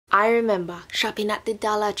I remember shopping at the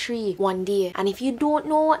Dollar Tree one day, and if you don't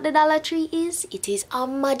know what the Dollar Tree is, it is a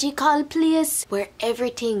magical place where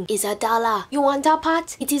everything is $1. You want a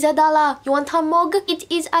pot? It is $1. You want a mug? It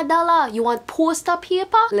is $1. You want poster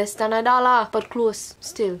paper? Less than $1, but close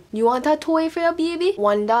still. You want a toy for your baby?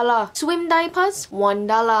 $1. Swim diapers?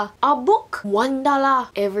 $1. A book? $1.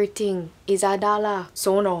 Everything is $1.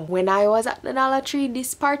 So now, when I was at the Dollar Tree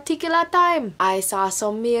this particular time, I saw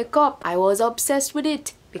some makeup. I was obsessed with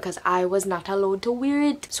it because I was not allowed to wear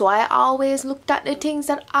it. So I always looked at the things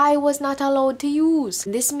that I was not allowed to use.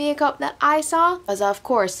 This makeup that I saw was of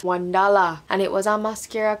course $1, and it was a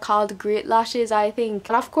mascara called Great Lashes, I think.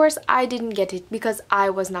 And of course I didn't get it because I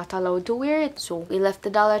was not allowed to wear it. So we left the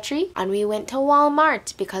Dollar Tree and we went to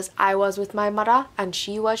Walmart because I was with my mother and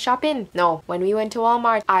she was shopping. No, when we went to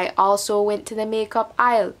Walmart, I also went to the makeup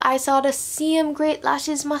aisle. I saw the same Great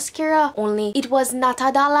Lashes mascara, only it was not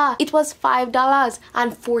 $1. It was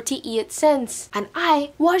 $5.48, and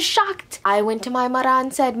I was shocked. I went to my mother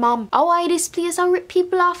and said, "Mom, how why this place I rip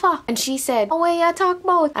people off of?" And she said, "Oh, what you talk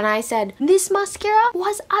about?" And I said, "This mascara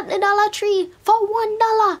was at the Dollar Tree for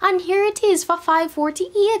 $1, and here it is for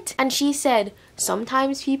 $5.48. And she said,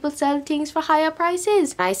 "Sometimes people sell things for higher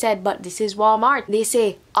prices." And I said, "But this is Walmart. They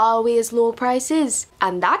say always low prices,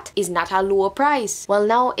 and that is not a low price." Well,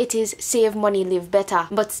 now it is save money, live better,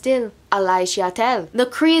 but still a lie she tell. The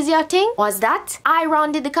crazier thing was that I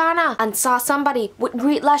rounded the corner and saw somebody with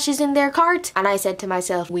Great Lashes in their cart, and I said to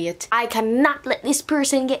myself, wait, I cannot let this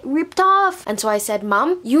person get ripped off. And so I said,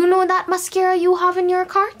 "Mom, you know that mascara you have in your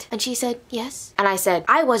cart?" And she said, "Yes." And I said,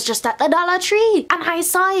 "I was just at the Dollar Tree and I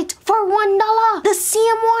saw it for $1, the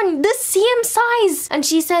same one, the same size." And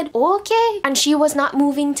she said, "Okay." And she was not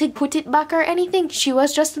moving to put it back or anything. She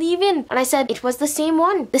was just leaving. And I said, "It was the same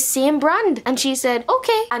one, the same brand." And she said,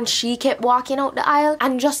 "Okay." And she kept walking out the aisle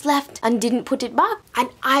and just left and didn't put it back. And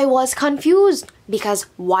I was confused because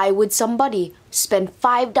why would somebody spend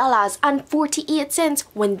 $5.48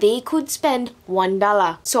 when they could spend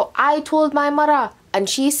 $1? So I told my mother, and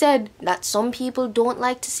she said that some people don't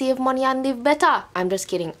like to save money and live better. I'm just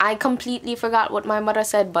kidding. I completely forgot what my mother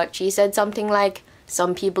said, but she said something like,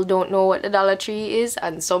 some people don't know what the Dollar Tree is,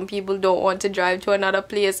 and some people don't want to drive to another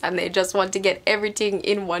place and they just want to get everything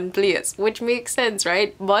in one place, which makes sense,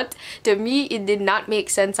 right? But to me, it did not make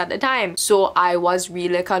sense at the time. So I was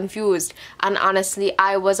really confused, and honestly,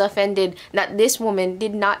 I was offended that this woman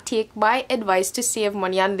did not take my advice to save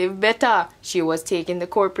money and live better. She was taking the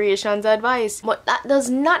corporation's advice, but that does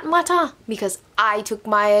not matter because I took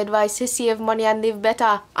my advice to save money and live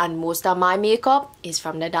better, and most of my makeup is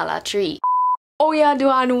from the Dollar Tree. Oh yeah,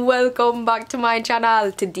 and welcome back to my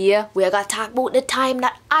channel. Today we're gonna talk about the time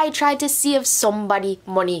that I tried to save somebody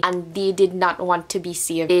money and they did not want to be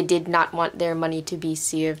saved. They did not want their money to be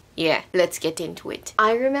saved. Yeah, let's get into it.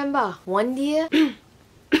 I remember one day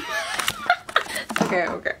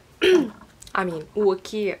okay. I mean,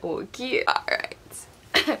 okay, alright.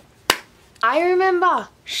 I remember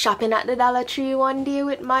shopping at the Dollar Tree one day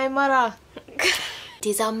with my mother. It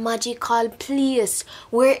is a magical place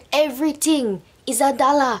where everything is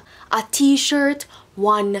 $1. A t-shirt,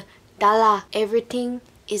 $1. Everything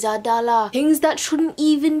is $1. Things that shouldn't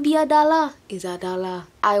even be $1 is $1.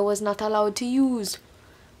 I was not allowed to use.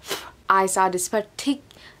 I saw this particular,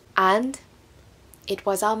 and it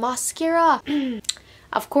was a mascara.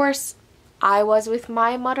 Of course, I was with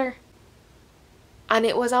my mother, and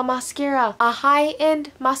it was a mascara, a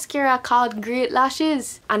high-end mascara called Great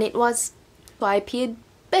Lashes, and it was. So I paid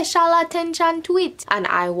special attention to it, and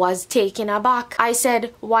I was taken aback. I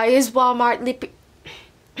said, "Why is Walmart ripping?"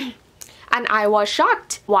 And I was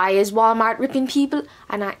shocked. "Why is Walmart ripping people?"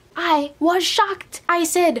 And I was shocked. I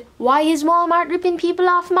said, "Why is Walmart ripping people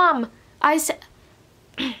off, Mom?" I said,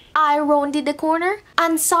 I rounded the corner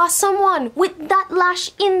and saw someone with that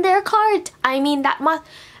lash in their cart. I mean,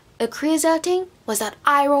 the crazy thing was that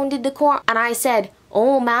I rounded the corner and I said,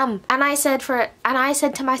 "Oh, ma'am." And I said to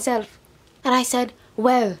myself, and I said,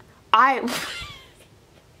 "Well, I'm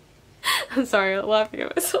sorry, I'm laughing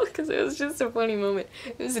at myself because it was just a funny moment.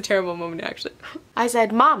 It was a terrible moment, actually. I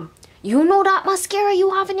said, "Mom, you know that mascara you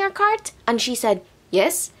have in your cart?" And she said,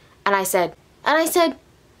 "Yes." And I said,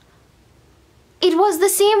 "It was the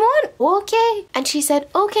same one." "Okay." And she said,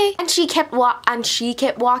 "Okay." And she kept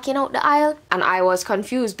walking out the aisle, and I was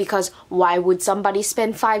confused because why would somebody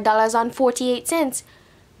spend $5.48?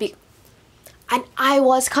 And I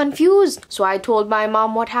was confused. So I told my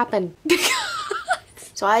mom what happened.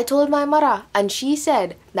 So I told my mother, and she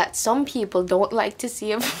said that some people don't like to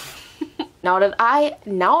save. Now that I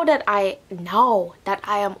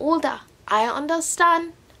am older, I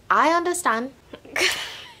understand.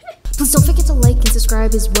 to like and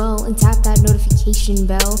subscribe as well, and tap that notification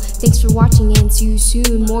bell. Thanks for watching, and see you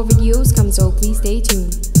soon. More videos come, so please stay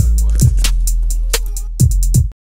tuned.